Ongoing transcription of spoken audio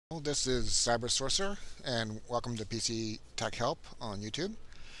This is Cyber Sorcerer, and welcome to PC Tech Help on YouTube.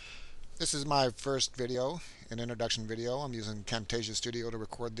 This is my first video, an introduction video. I'm using Camtasia Studio to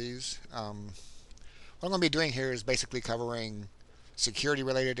record these. What I'm going to be doing here is basically covering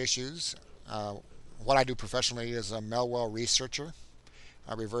security-related issues. Uh, what I do professionally is a malware researcher.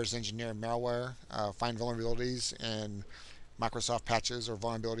 I reverse engineer malware, find vulnerabilities in Microsoft patches or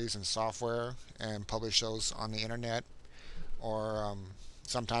vulnerabilities in software, and publish those on the internet, or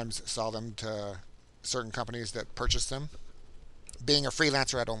sometimes sell them to certain companies that purchase them. Being a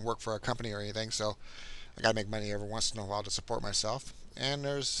freelancer, I don't work for a company or anything, so I got to make money every once in a while to support myself. And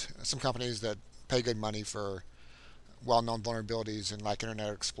there's some companies that pay good money for well-known vulnerabilities in like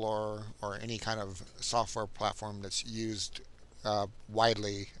Internet Explorer or any kind of software platform that's used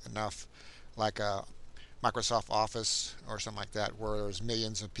widely enough, like Microsoft Office or something like that, where there's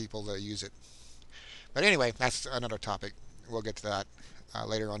millions of people that use it. But anyway, that's another topic. We'll get to that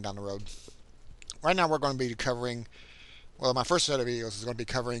later on down the road. Right now, we're going to be covering, well, my first set of videos is going to be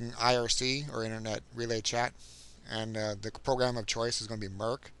covering IRC, or Internet Relay Chat, and the program of choice is going to be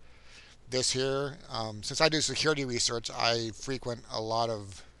Mirc. This here, since I do security research, I frequent a lot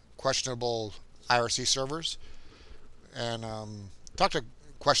of questionable IRC servers and talk to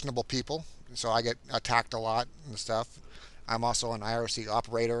questionable people, so I get attacked a lot and stuff. I'm also an IRC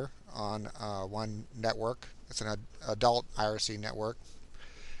operator on one network. It's an adult IRC network.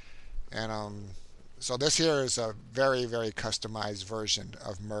 And so this here is a very, very customized version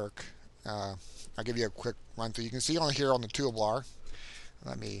of Mirc. I'll give you a quick run through. You can see on here on the toolbar.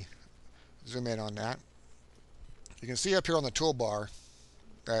 Let me zoom in on that. You can see up here on the toolbar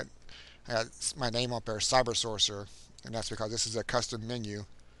that I got my name up there, Cyber Sorcerer, and that's because this is a custom menu.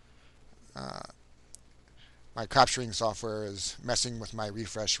 My capturing software is messing with my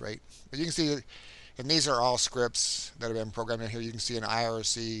refresh rate. But you can see, and these are all scripts that have been programmed in here. You can see an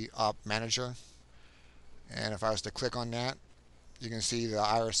IRC op manager. And if I was to click on that, you can see the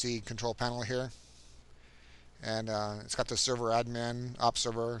IRC control panel here. And it's got the server admin, op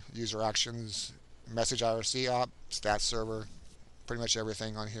server, user actions, message IRC op, stats server, pretty much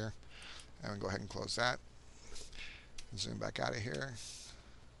everything on here. And we'll go ahead and close that. And zoom back out of here.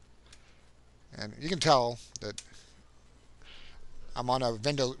 And you can tell that I'm on a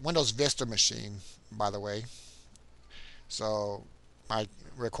Windows Vista machine, by the way. So my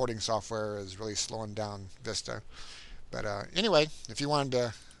recording software is really slowing down Vista. But anyway, if you wanted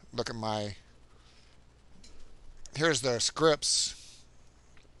to look at here's the scripts.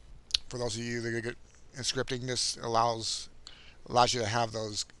 For those of you that get in scripting, this allows you to have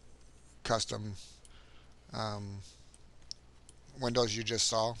those custom windows you just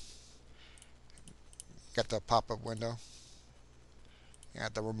saw. Got the pop-up window. You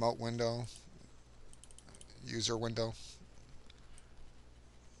got the remote window, user window,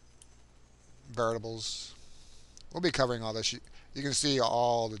 variables. We'll be covering all this. You can see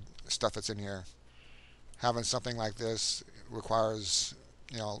all the stuff that's in here. Having something like this requires,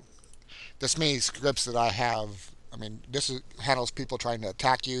 this many scripts that I have. I mean, handles people trying to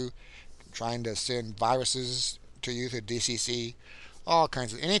attack you, trying to send viruses to you through DCC, all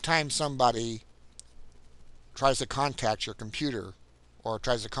kinds of. Anytime somebody tries to contact your computer or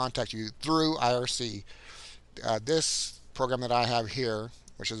tries to contact you through IRC, this program that I have here,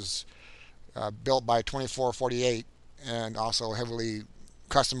 which is built by 2448 and also heavily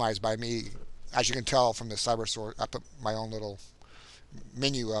customized by me, as you can tell from the cyber source. I put my own little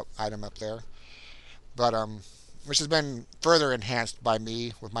menu item up there, but which has been further enhanced by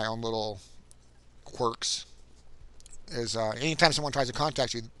me with my own little quirks. Is anytime someone tries to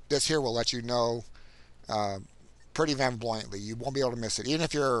contact you, this here will let you know pretty flamboyantly. You won't be able to miss it, even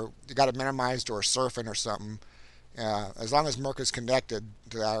if you got it minimized or surfing or something. As long as Mirc is connected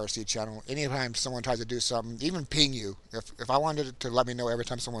to the IRC channel, anytime someone tries to do something, even ping you, if I wanted it to let me know every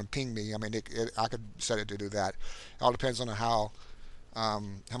time someone pinged me, I mean, I could set it to do that. It all depends on how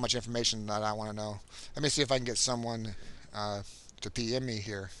much information that I want to know. Let me see if I can get someone to PM me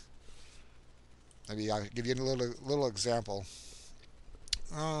here. Maybe I'll give you a little example.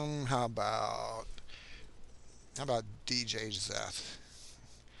 How about DJ Zeth?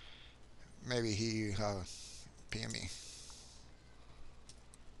 Maybe he PM me.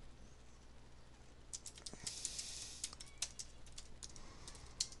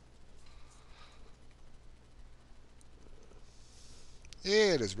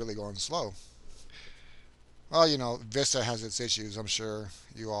 It is really going slow. Well, Vista has its issues. I'm sure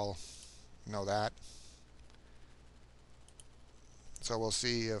you all know that. So we'll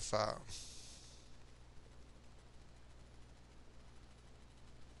see if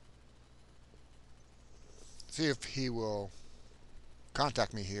he will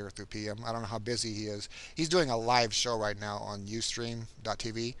contact me here through PM. I don't know how busy he is. He's doing a live show right now on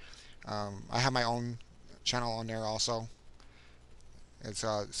Ustream.tv. I have my own channel on there also. It's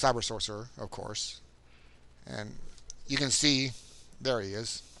Cyber Sorcerer, of course. And you can see, there he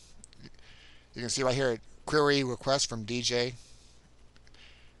is. You can see right here, query request from DJ.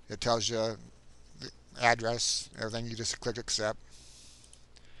 It tells you the address, everything. You just click accept.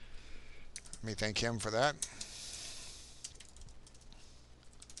 Let me thank him for that.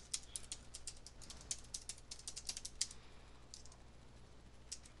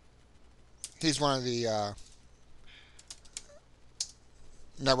 He's one of the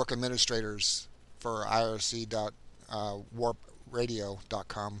network administrators for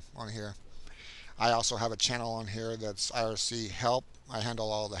IRC.warpradio.com on here. I also have a channel on here that's IRC Help. I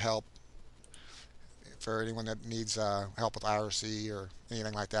handle all the help for anyone that needs help with IRC or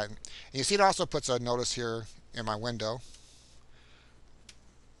anything like that. And you see it also puts a notice here in my window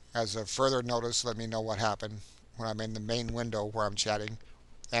as a further notice. Let me know what happened when I'm in the main window where I'm chatting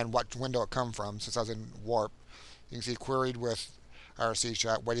and what window it come from. Since I was in Warp, you can see queried with IRC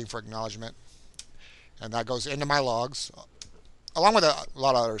Chat, waiting for acknowledgement, and that goes into my logs along with a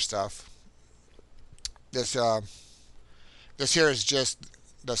lot of other stuff. This this here is just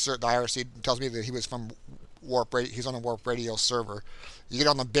the IRC tells me that he was from Warp Radio. He's on the Warp Radio server. You get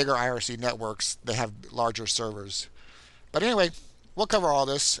on the bigger IRC networks, they have larger servers. But anyway, we'll cover all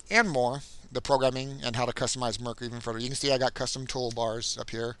this and more, the programming and how to customize Mirc even further. You can see I got custom toolbars up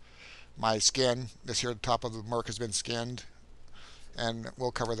here. My skin, this here at the top of the Mirc has been skinned, and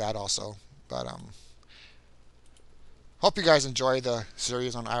we'll cover that also. But hope you guys enjoy the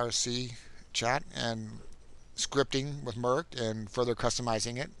series on IRC Chat and scripting with Mirc and further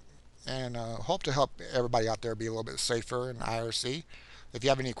customizing it, and hope to help everybody out there be a little bit safer in IRC. If you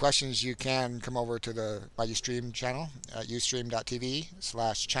have any questions, you can come over to my Ustream channel at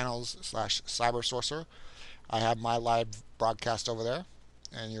ustream.tv/channels/cybersorcerer. I have my live broadcast over there,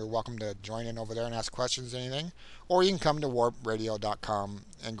 and you're welcome to join in over there and ask questions, anything. Or you can come to warpradio.com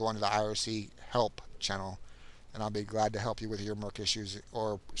and go into the IRC Help channel, and I'll be glad to help you with your Mirc issues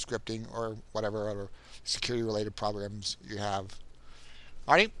or scripting or whatever other security related problems you have.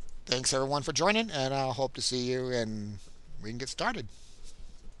 Alrighty, thanks everyone for joining, and I hope to see you and we can get started.